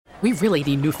We really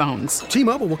need new phones.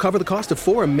 T-Mobile will cover the cost of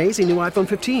 4 amazing new iPhone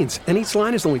 15s, and each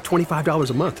line is only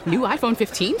 $25 a month. New iPhone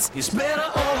 15s? It's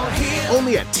better over here.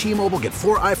 Only at T-Mobile, get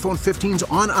 4 iPhone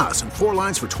 15s on us and 4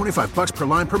 lines for $25 per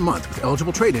line per month with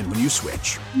eligible trade-in when you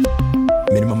switch.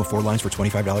 Minimum of 4 lines for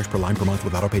 $25 per line per month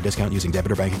with autopay discount using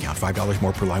debit or bank account. $5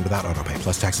 more per line without autopay,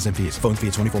 plus taxes and fees. Phone fee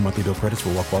at 24 monthly bill credits for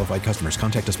well-qualified customers.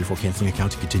 Contact us before canceling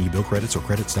account to continue bill credits or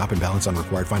credit stop and balance on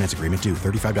required finance agreement due.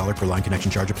 $35 per line connection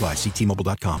charge applies. See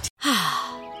T-Mobile.com.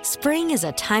 Spring is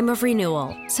a time of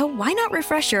renewal, so why not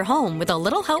refresh your home with a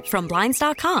little help from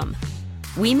Blinds.com?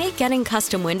 We make getting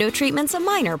custom window treatments a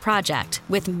minor project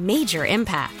with major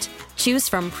impact. Choose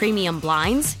from premium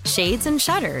blinds, shades, and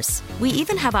shutters. We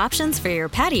even have options for your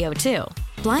patio, too.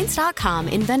 Blinds.com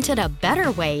invented a better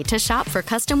way to shop for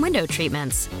custom window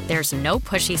treatments. There's no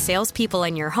pushy salespeople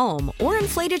in your home or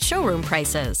inflated showroom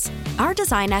prices. Our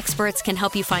design experts can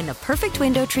help you find the perfect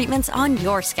window treatments on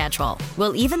your schedule.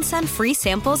 We'll even send free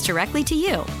samples directly to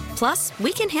you. Plus,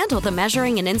 we can handle the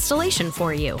measuring and installation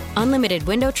for you. Unlimited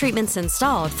window treatments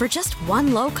installed for just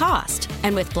one low cost.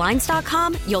 And with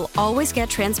Blinds.com, you'll always get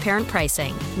transparent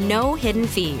pricing. No hidden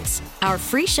fees. Our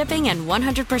free shipping and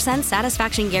 100%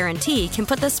 satisfaction guarantee can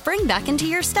put the spring back into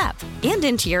your step and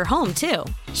into your home, too.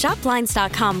 Shop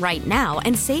Blinds.com right now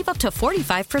and save up to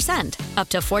 45%. Up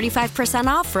to 45%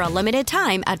 off for a limited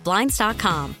time at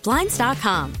Blinds.com.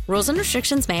 Blinds.com. Rules and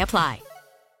restrictions may apply.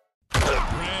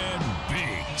 Brad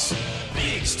Biggs.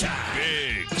 Biggs time.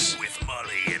 Biggs. With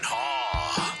Mully and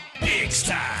Haw. Biggs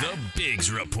time. The Biggs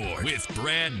Report with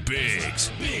Brad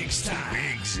Biggs. Biggs time.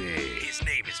 Biggsy. His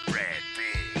name is Brad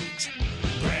Biggs.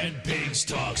 Brad Biggs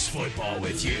talks football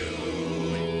with you.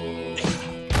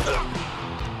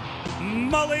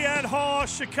 Mully and Haw,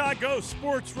 Chicago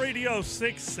Sports Radio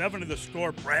 6-7 of the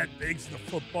score. Brad Biggs, the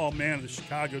football man of the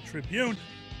Chicago Tribune,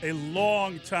 a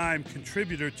longtime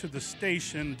contributor to the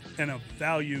station and a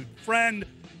valued friend.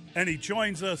 And he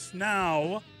joins us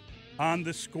now on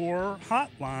the Score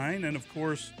Hotline. And, of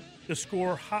course, the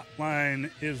Score Hotline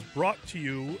is brought to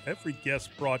you, every guest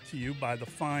brought to you by the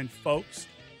fine folks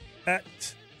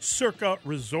at Circa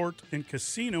Resort and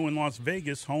Casino in Las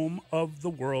Vegas, home of the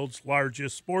world's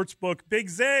largest sports book. Big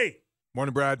Z.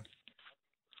 Morning, Brad.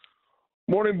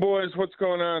 Morning, boys. What's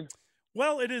going on?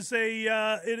 Well, it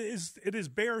is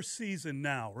Bear season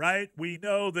now, right? We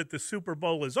know that the Super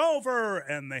Bowl is over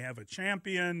and they have a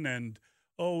champion, and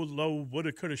low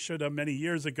woulda, coulda, shoulda many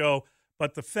years ago.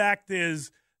 But the fact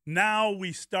is, now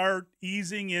we start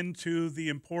easing into the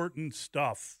important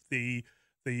stuff. The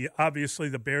obviously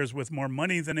the Bears with more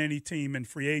money than any team in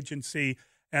free agency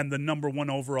and the number one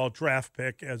overall draft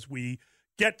pick as we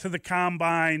get to the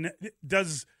combine.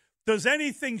 Does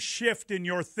anything shift in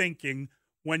your thinking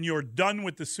when you're done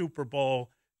with the Super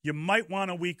Bowl? You might want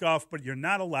a week off, but you're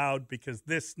not allowed because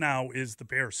this now is the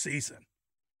Bears season.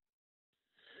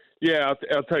 Yeah,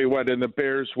 I'll tell you what, and the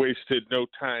Bears wasted no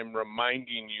time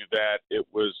reminding you that it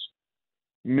was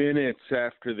minutes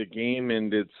after the game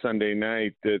ended Sunday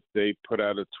night that they put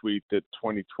out a tweet that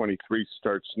 2023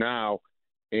 starts now.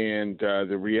 And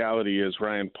the reality is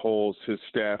Ryan Poles, his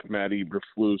staff, Matt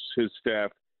Eberflus, his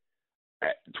staff,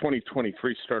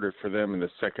 2023 started for them in the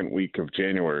second week of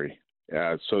January.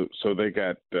 So they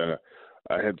got a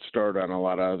head start on a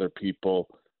lot of other people.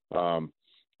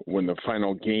 When the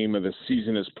final game of the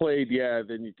season is played,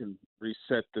 then you can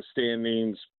reset the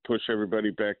standings, push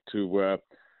everybody back to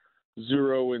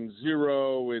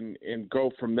 0-0 and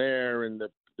go from there. And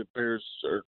the Bears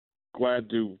are glad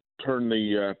to turn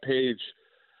the page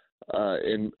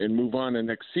and move on to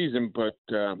next season. But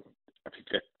I think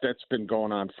that's been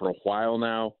going on for a while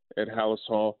now at Halas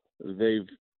Hall. They've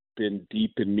been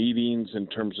deep in meetings in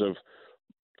terms of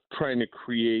trying to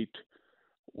create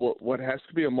what has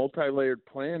to be a multi-layered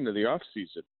plan to the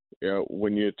offseason.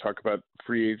 When you talk about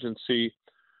free agency,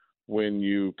 when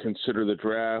you consider the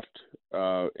draft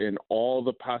and all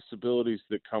the possibilities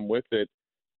that come with it,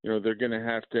 they're going to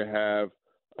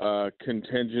have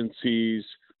contingencies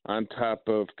on top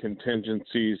of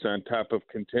contingencies on top of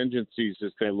contingencies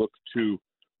as they look to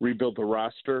rebuild the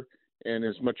roster. And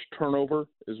as much turnover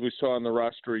as we saw on the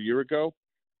roster a year ago,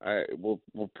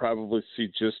 we'll probably see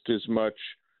just as much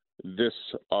this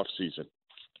offseason.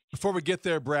 Before we get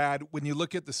there, Brad, when you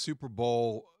look at the Super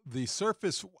Bowl, the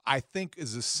surface, I think,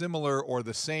 is as similar or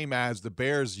the same as the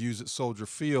Bears use at Soldier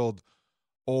Field,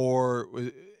 or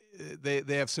they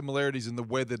have similarities in the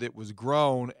way that it was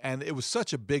grown, and it was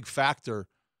such a big factor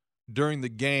during the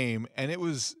game, and it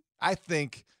was, I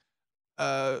think,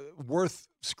 worth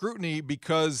scrutiny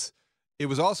because it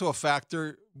was also a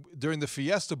factor during the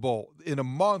Fiesta Bowl. In a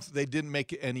month, they didn't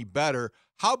make it any better.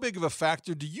 How big of a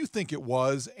factor do you think it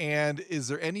was, and is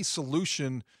there any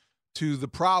solution to the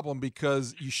problem,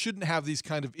 because you shouldn't have these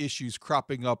kind of issues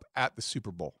cropping up at the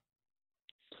Super Bowl.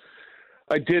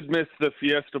 I did miss the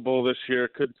Fiesta Bowl this year.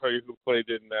 Couldn't tell you who played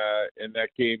in that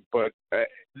game, but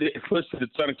listen,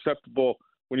 it's unacceptable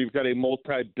when you've got a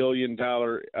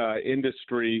multi-billion-dollar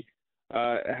industry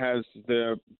has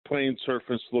the playing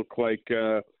surface look like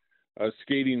a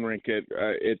skating rink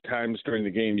at times during the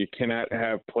game. You cannot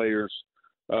have players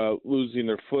losing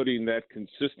their footing that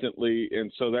consistently,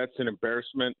 and so that's an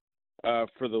embarrassment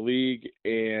for the league.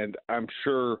 And I'm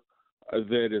sure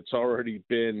that it's already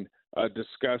been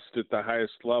discussed at the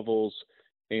highest levels,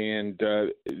 and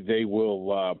they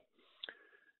will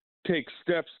take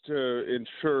steps to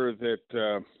ensure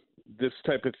that this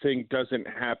type of thing doesn't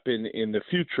happen in the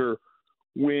future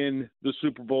when the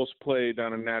Super Bowl's played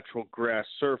on a natural grass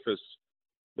surface.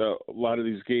 A lot of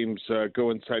these games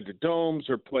go inside the domes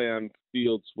or play on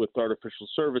fields with artificial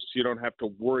surface. You don't have to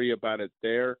worry about it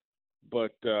there,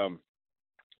 but a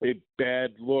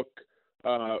bad look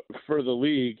for the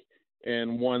league,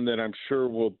 and one that I'm sure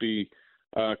will be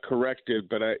corrected.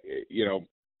 But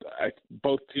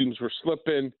both teams were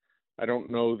slipping. I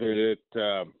don't know that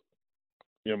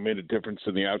it made a difference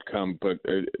in the outcome, but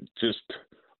just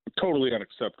totally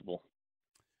unacceptable.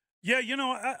 Yeah,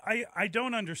 I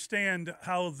don't understand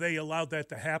how they allowed that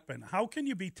to happen. How can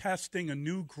you be testing a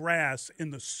new grass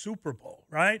in the Super Bowl,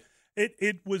 right?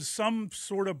 It was some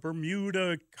sort of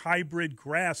Bermuda hybrid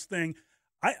grass thing.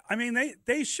 I mean,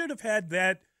 they should have had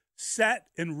that set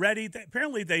and ready.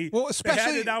 Apparently, they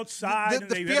had it outside.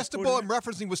 The Fiesta Bowl I'm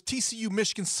referencing was TCU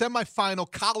Michigan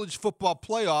semifinal college football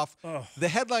playoff. Oh. The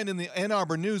headline in the Ann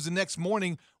Arbor News the next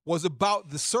morning was about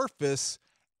the surface.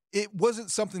 It wasn't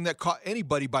something that caught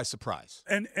anybody by surprise.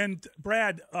 And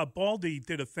Brad, Baldy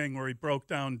did a thing where he broke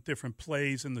down different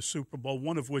plays in the Super Bowl,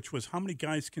 one of which was how many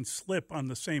guys can slip on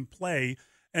the same play.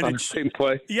 And on the same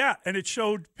play? Yeah, and it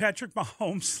showed Patrick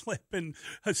Mahomes slip, and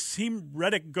Hakeem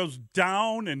Reddick goes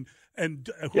down, and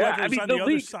whoever's on the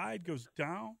other side goes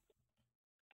down.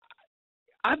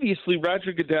 Obviously,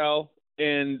 Roger Goodell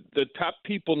and the top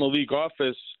people in the league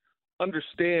office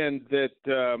understand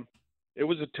that it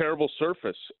was a terrible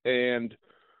surface, and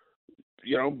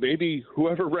maybe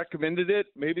whoever recommended it,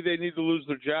 maybe they need to lose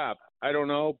their job. I don't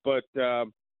know, but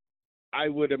I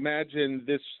would imagine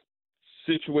this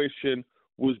situation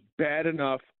was bad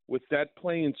enough with that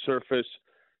playing surface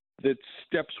that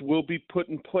steps will be put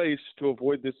in place to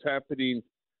avoid this happening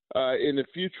in the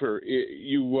future.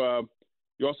 You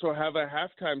also have a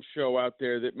halftime show out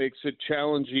there that makes it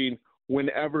challenging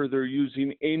whenever they're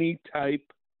using any type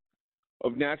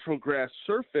of natural grass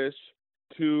surface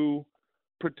to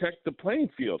protect the playing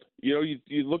field. You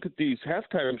look at these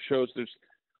halftime shows, there's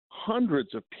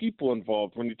hundreds of people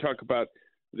involved when you talk about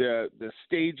the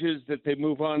stages that they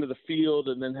move onto the field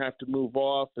and then have to move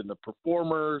off, and the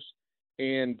performers,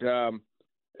 and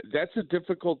that's a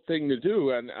difficult thing to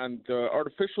do. And on the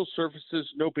artificial surfaces,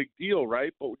 no big deal,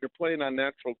 right? But when you're playing on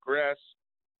natural grass,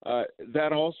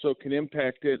 that also can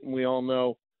impact it, and we all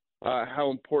know how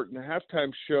important the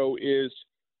halftime show is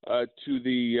to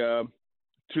the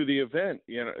event.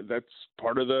 That's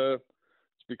part of it's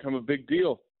become a big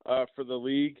deal for the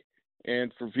league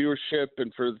and for viewership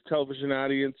and for the television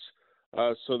audience.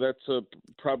 So that's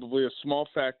probably a small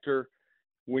factor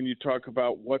when you talk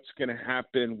about what's going to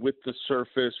happen with the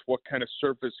surface. What kind of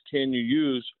surface can you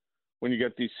use when you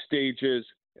got these stages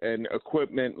and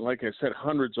equipment? Like I said,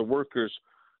 hundreds of workers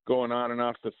going on and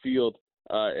off the field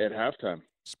at halftime.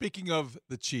 Speaking of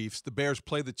the Chiefs, the Bears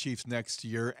play the Chiefs next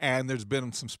year, and there's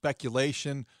been some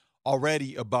speculation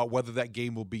already about whether that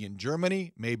game will be in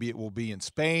Germany, maybe it will be in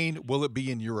Spain, will it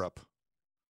be in Europe?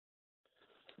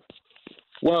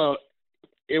 Well,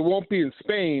 it won't be in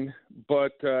Spain,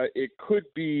 but it could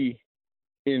be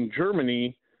in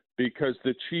Germany because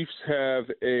the Chiefs have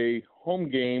a home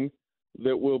game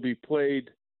that will be played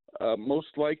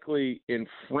most likely in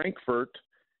Frankfurt,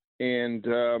 and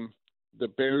the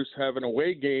Bears have an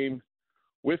away game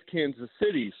with Kansas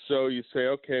City. So you say,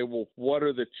 okay, well, what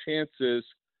are the chances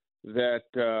that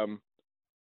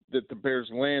that the Bears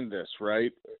land this,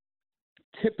 right?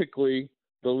 Typically,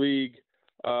 the league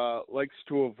likes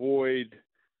to avoid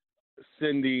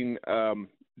sending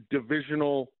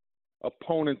divisional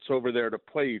opponents over there to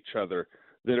play each other,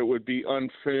 that it would be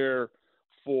unfair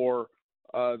for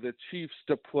the Chiefs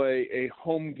to play a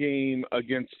home game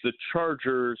against the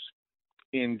Chargers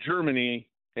in Germany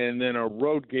and then a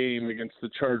road game against the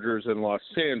Chargers in Los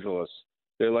Angeles.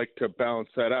 They like to balance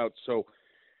that out. So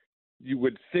you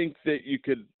would think that you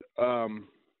could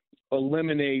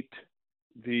eliminate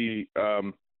the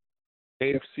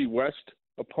AFC West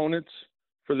opponents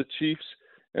for the Chiefs,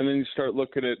 and then you start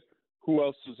looking at who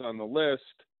else is on the list.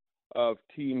 of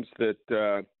teams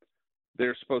that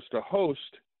they're supposed to host.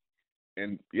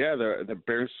 And, yeah, the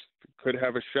Bears could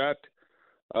have a shot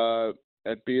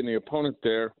at being the opponent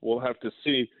there. We'll have to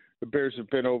see. The Bears have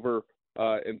been over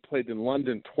and played in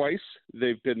London twice.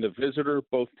 They've been the visitor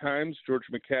both times. George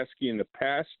McCaskey in the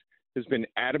past has been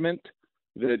adamant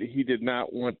that he did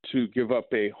not want to give up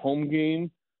a home game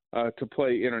to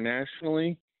play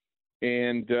internationally.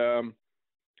 And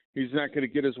he's not going to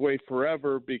get his way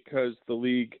forever because the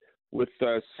league, with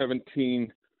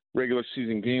 17 regular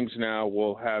season games now,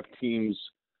 will have teams,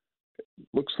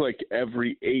 looks like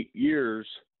every 8 years,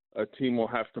 a team will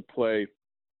have to play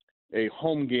a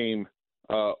home game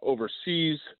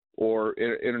overseas or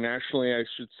internationally, I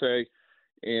should say.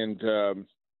 And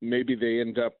maybe they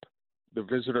end up the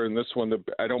visitor in this one.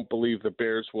 I don't believe the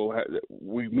Bears will have –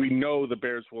 we know the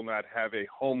Bears will not have a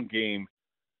home game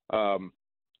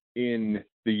in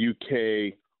the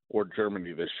UK or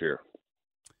Germany this year.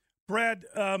 Brad,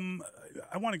 I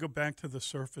want to go back to the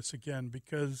surface again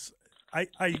because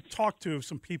I talked to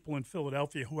some people in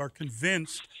Philadelphia who are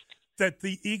convinced that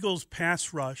the Eagles'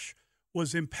 pass rush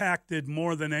was impacted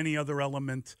more than any other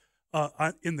element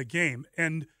in the game.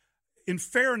 And in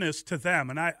fairness to them,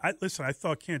 and I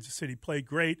thought Kansas City played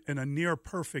great in a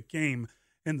near-perfect game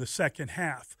in the second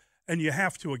half, and you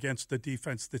have to against the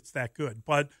defense that's that good.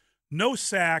 But no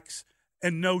sacks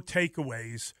and no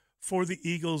takeaways for the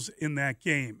Eagles in that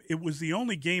game. It was the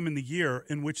only game in the year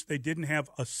in which they didn't have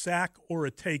a sack or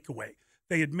a takeaway.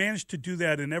 They had managed to do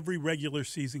that in every regular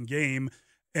season game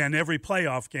and every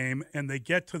playoff game, and they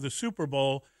get to the Super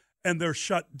Bowl and they're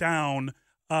shut down.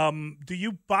 Do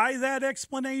you buy that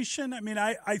explanation? I mean,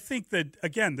 I think that,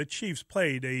 again, the Chiefs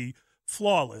played a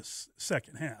flawless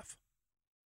second half.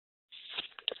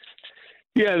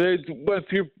 Yeah, but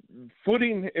if your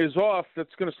footing is off,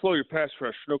 that's going to slow your pass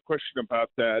rush, no question about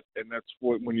that. And that's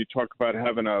when you talk about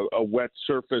having a wet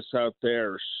surface out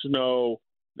there, snow,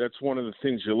 that's one of the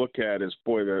things you look at is,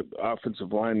 boy, the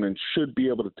offensive linemen should be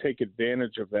able to take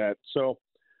advantage of that. So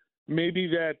maybe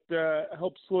that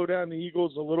helps slow down the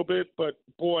Eagles a little bit. But,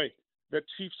 boy, that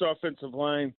Chiefs offensive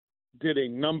line did a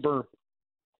number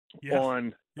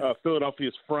on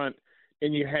Philadelphia's front,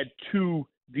 and you had two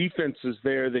defenses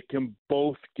there that can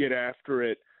both get after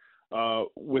it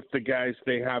with the guys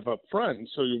they have up front. And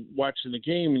so you're watching the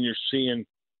game and you're seeing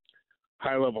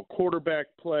high-level quarterback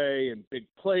play and big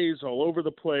plays all over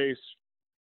the place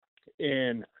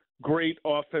and great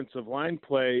offensive line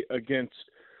play against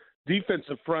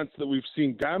defensive fronts that we've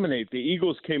seen dominate. The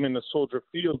Eagles came into Soldier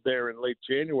Field there in late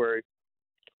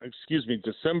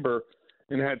December,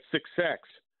 and had 6 sacks.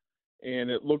 And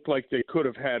it looked like they could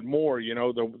have had more. You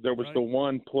know, there was the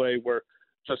one play where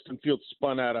Justin Fields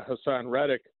spun out of Hassan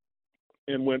Reddick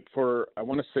and went for, I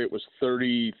want to say it was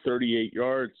 38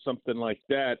 yards, something like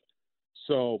that.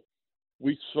 So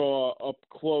we saw up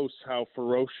close how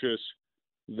ferocious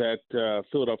that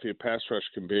Philadelphia pass rush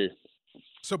can be.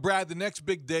 So, Brad, the next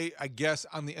big day, I guess,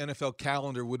 on the NFL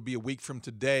calendar would be a week from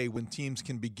today when teams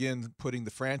can begin putting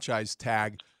the franchise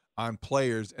tag on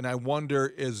players. And I wonder,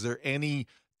 is there any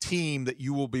team that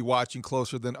you will be watching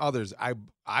closer than others?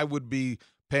 I would be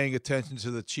paying attention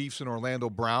to the Chiefs and Orlando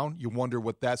Brown. You wonder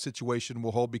what that situation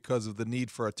will hold because of the need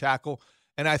for a tackle.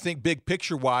 And I think big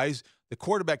picture-wise, the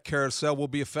quarterback carousel will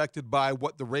be affected by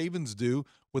what the Ravens do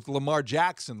with Lamar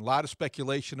Jackson. A lot of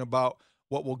speculation about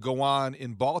what will go on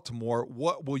in Baltimore.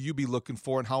 What will you be looking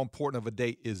for, and how important of a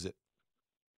date is it?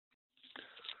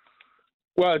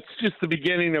 Well, it's just the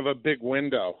beginning of a big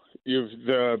window. You've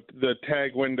the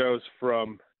tag windows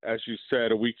from, as you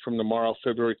said, a week from tomorrow,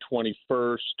 February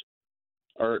 21st.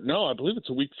 Or no, I believe it's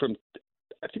a week from.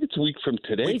 I think it's a week from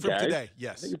today, week from guys. Today,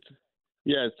 yes.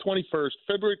 It's 21st.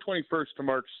 February 21st to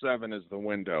March 7 is the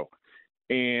window,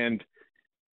 and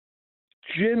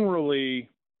generally,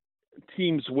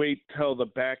 teams wait till the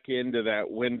back end of that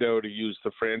window to use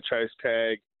the franchise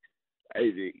tag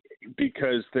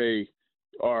because they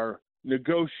are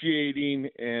negotiating,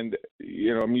 and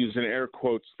I'm using air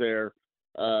quotes there,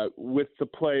 with the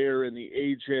player and the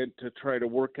agent to try to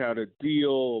work out a deal,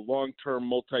 a long-term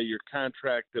multi-year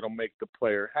contract that'll make the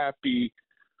player happy,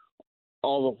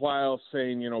 all the while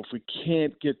saying, if we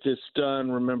can't get this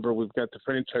done, remember we've got the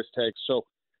franchise tag. So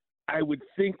I would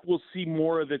think we'll see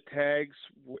more of the tags,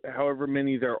 however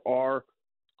many there are,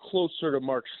 closer to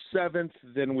March 7th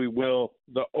than we will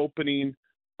the opening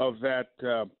of that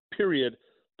period.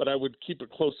 But I would keep a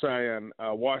close eye on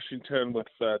Washington with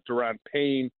Daron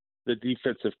Payne, the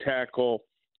defensive tackle.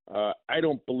 I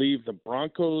don't believe the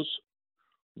Broncos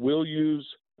will use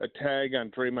a tag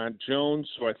on Draymond Jones,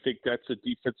 so I think that's a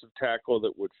defensive tackle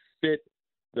that would fit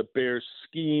the Bears'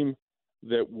 scheme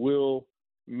that will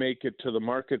make it to the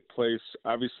marketplace.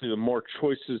 Obviously, the more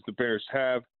choices the Bears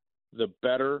have, the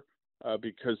better,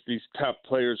 because these top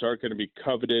players are going to be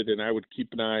coveted, and I would keep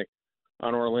an eye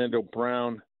on Orlando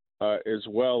Brown as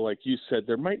well. Like you said,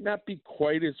 there might not be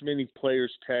quite as many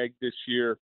players tagged this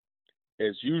year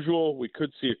as usual. We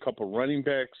could see a couple running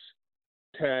backs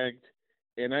tagged,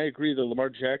 and I agree the Lamar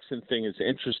Jackson thing is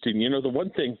interesting. You know, the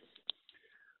one thing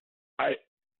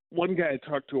one guy I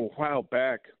talked to a while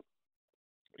back,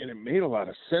 and it made a lot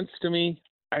of sense to me.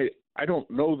 I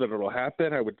don't know that it'll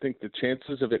happen. I would think the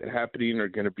chances of it happening are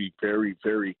going to be very,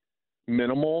 very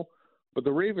minimal. But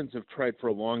the Ravens have tried for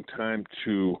a long time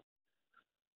to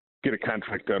get a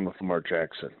contract done with Lamar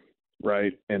Jackson,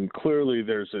 right? And clearly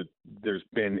there's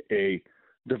been a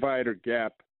divide or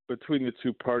gap between the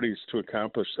two parties to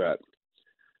accomplish that.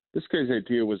 This guy's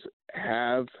idea was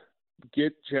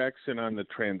get Jackson on the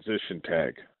transition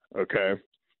tag, okay?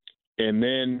 And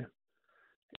then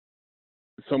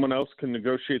someone else can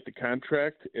negotiate the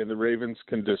contract, and the Ravens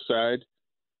can decide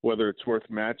whether it's worth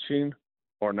matching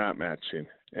or not matching.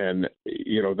 And,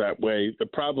 you know, that way, the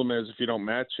problem is if you don't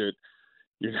match it,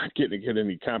 you're not going to get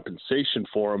any compensation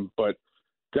for them. But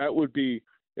that would be,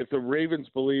 if the Ravens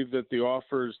believe that the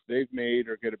offers they've made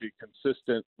are going to be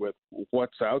consistent with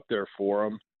what's out there for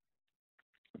them,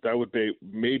 that would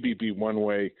maybe be one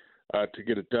way to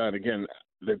get it done. Again,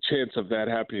 the chance of that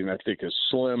happening, I think, is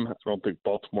slim. I don't think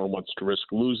Baltimore wants to risk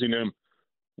losing him.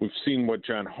 We've seen what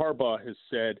John Harbaugh has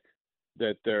said,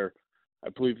 that I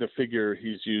believe the figure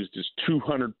he's used is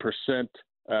 200%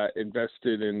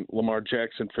 invested in Lamar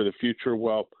Jackson for the future.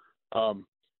 Well,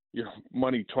 you know,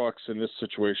 money talks in this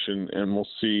situation, and we'll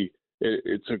see.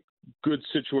 It's a good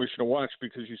situation to watch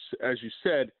because, as you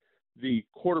said, the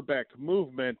quarterback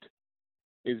movement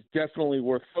is definitely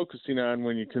worth focusing on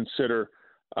when you consider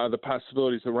the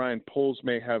possibilities that Ryan Poles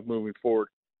may have moving forward,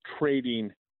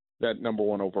 trading that number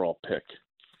 1 overall pick.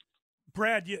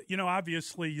 Brad, you know,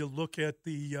 obviously you look at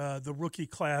the rookie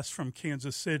class from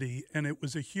Kansas City, and it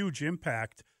was a huge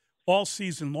impact all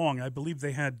season long. I believe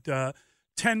they had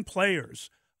 10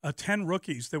 players, 10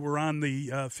 rookies that were on the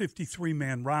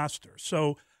 53-man roster.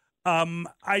 So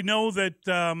I know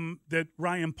that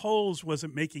Ryan Poles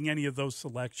wasn't making any of those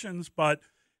selections, but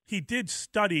he did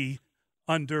study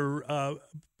under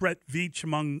Brett Veach,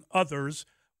 among others.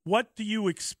 What do you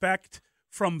expect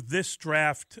from this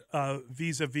draft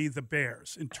vis-a-vis the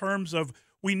Bears in terms of,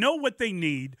 we know what they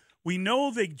need. We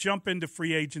know they jump into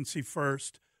free agency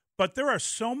first, but there are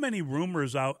so many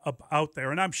rumors out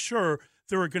there, and I'm sure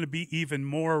there are going to be even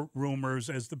more rumors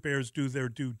as the Bears do their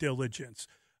due diligence.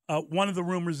 One of the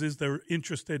rumors is they're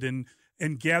interested in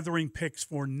gathering picks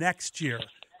for next year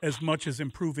as much as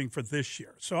improving for this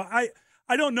year. So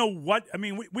I don't know what – I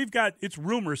mean, we've got – it's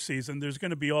rumor season. There's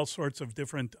going to be all sorts of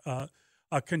different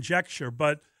conjecture.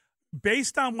 But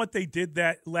based on what they did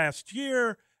that last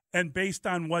year and based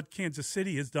on what Kansas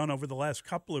City has done over the last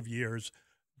couple of years,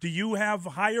 do you have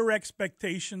higher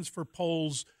expectations for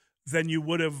Poles than you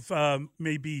would have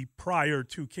maybe prior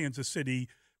to Kansas City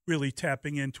really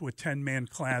tapping into a 10-man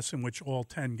class in which all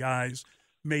 10 guys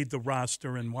made the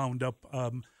roster and wound up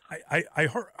I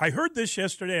heard this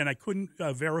yesterday, and I couldn't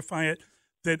verify it,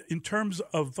 that in terms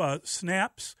of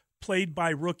snaps played by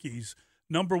rookies,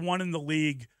 number 1 in the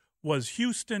league was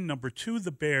Houston, number 2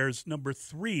 the Bears, number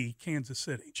 3 Kansas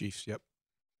City. Chiefs, yep.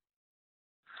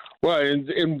 Well,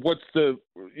 and what's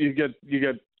you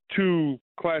get 2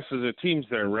 classes of teams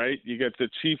there, right? You get the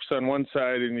Chiefs on one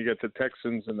side, and you get the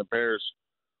Texans and the Bears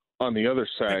on the other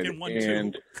side.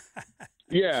 And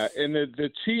yeah, and the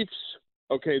Chiefs.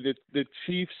 Okay, the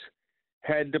Chiefs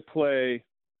had to play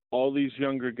all these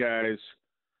younger guys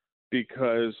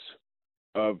because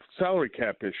of salary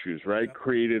cap issues, right? Yeah.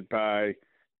 Created by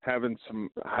having some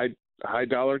high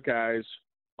dollar guys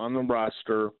on the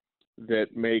roster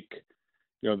that make,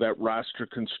 you know, that roster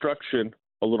construction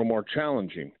a little more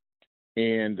challenging.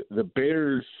 And the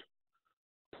Bears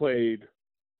played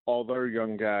all their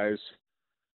young guys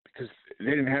because they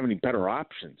didn't have any better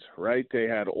options, right? They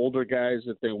had older guys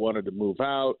that they wanted to move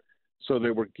out, so they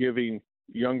were giving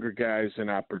younger guys an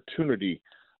opportunity.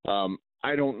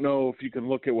 I don't know if you can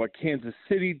look at what Kansas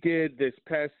City did this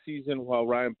past season while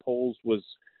Ryan Poles was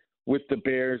with the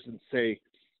Bears and say,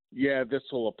 yeah, this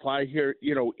will apply here.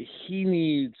 You know, he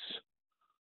needs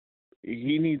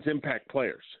impact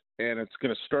players, and it's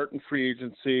going to start in free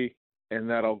agency, and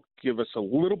that'll give us a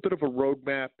little bit of a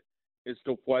roadmap as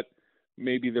to what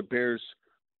maybe the Bears'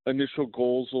 initial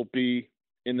goals will be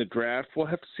in the draft. We'll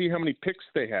have to see how many picks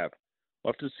they have.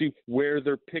 We'll have to see where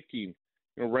they're picking.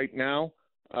 You know, right now,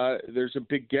 there's a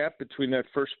big gap between that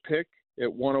first pick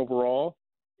at 1 overall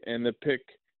and the pick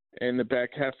in the back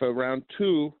half of round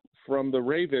 2 from the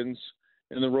Ravens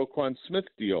in the Roquan Smith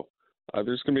deal.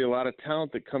 There's going to be a lot of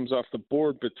talent that comes off the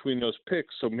board between those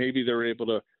picks, so maybe they're able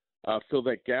to fill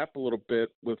that gap a little bit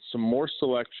with some more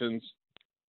selections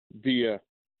via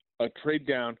a trade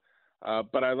down.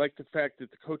 But I like the fact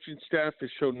that the coaching staff has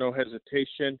shown no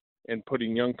hesitation in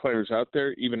putting young players out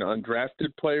there, even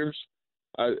undrafted players.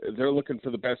 They're looking for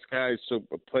the best guys, so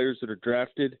players that are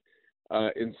drafted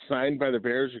and signed by the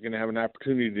Bears are going to have an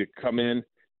opportunity to come in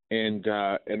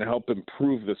and help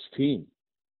improve this team.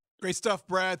 Great stuff,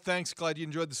 Brad. Thanks. Glad you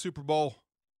enjoyed the Super Bowl.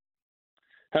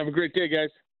 Have a great day, guys.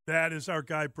 That is our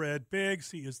guy, Brad Biggs.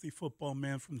 He is the football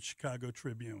man from the Chicago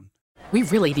Tribune. We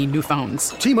really need new phones.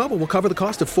 T-Mobile will cover the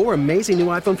cost of 4 amazing new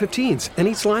iPhone 15s, and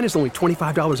each line is only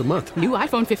 $25 a month. New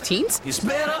iPhone 15s? It's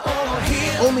better over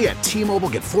here. Only at T-Mobile,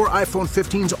 get 4 iPhone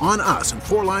 15s on us and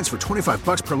 4 lines for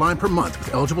 $25 per line per month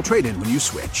with eligible trade-in when you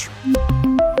switch.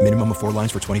 Minimum of 4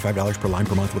 lines for $25 per line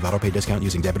per month with autopay discount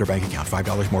using debit or bank account.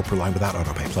 $5 more per line without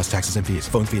autopay, plus taxes and fees.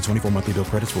 Phone fee at 24 monthly bill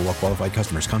credits for well-qualified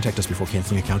customers. Contact us before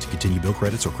canceling account to continue bill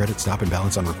credits or credit stop and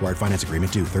balance on required finance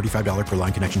agreement due. $35 per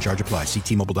line connection charge applies. See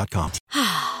T-Mobile.com.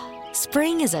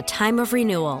 Spring is a time of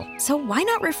renewal, so why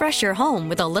not refresh your home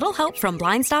with a little help from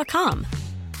Blinds.com?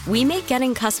 We make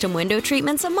getting custom window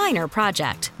treatments a minor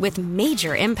project with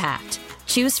major impact.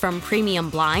 Choose from premium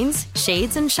blinds,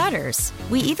 shades, and shutters.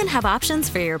 We even have options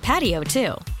for your patio,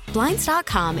 too.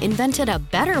 Blinds.com invented a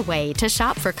better way to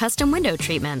shop for custom window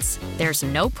treatments. There's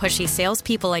no pushy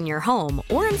salespeople in your home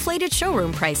or inflated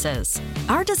showroom prices.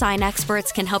 Our design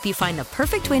experts can help you find the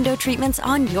perfect window treatments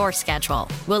on your schedule.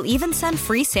 We'll even send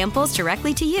free samples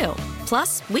directly to you.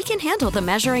 Plus, we can handle the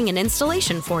measuring and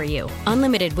installation for you.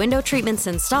 Unlimited window treatments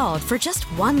installed for just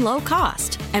one low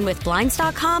cost. And with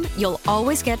Blinds.com, you'll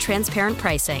always get transparent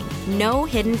pricing. No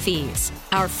hidden fees.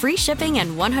 Our free shipping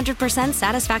and 100%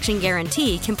 satisfaction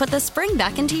guarantee can put the spring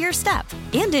back into your step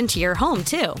and into your home,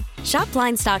 too. Shop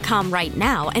Blinds.com right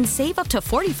now and save up to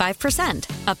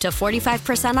 45%. Up to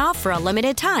 45% off for a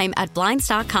limited time at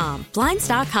Blinds.com.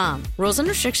 Blinds.com. Rules and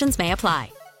restrictions may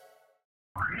apply.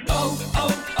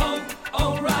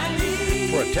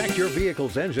 O'Reilly. Protect your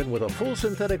vehicle's engine with a full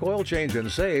synthetic oil change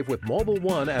and save with Mobil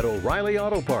 1 at O'Reilly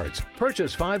Auto Parts.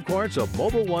 Purchase 5 quarts of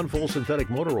Mobil 1 full synthetic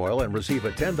motor oil and receive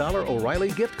a $10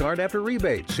 O'Reilly gift card after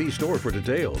rebate. See store for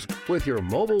details. With your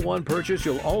Mobil 1 purchase,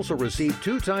 you'll also receive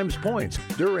 2 times points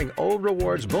during O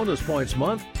Rewards Bonus Points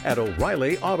Month at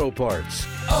O'Reilly Auto Parts.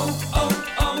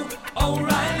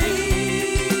 O'Reilly.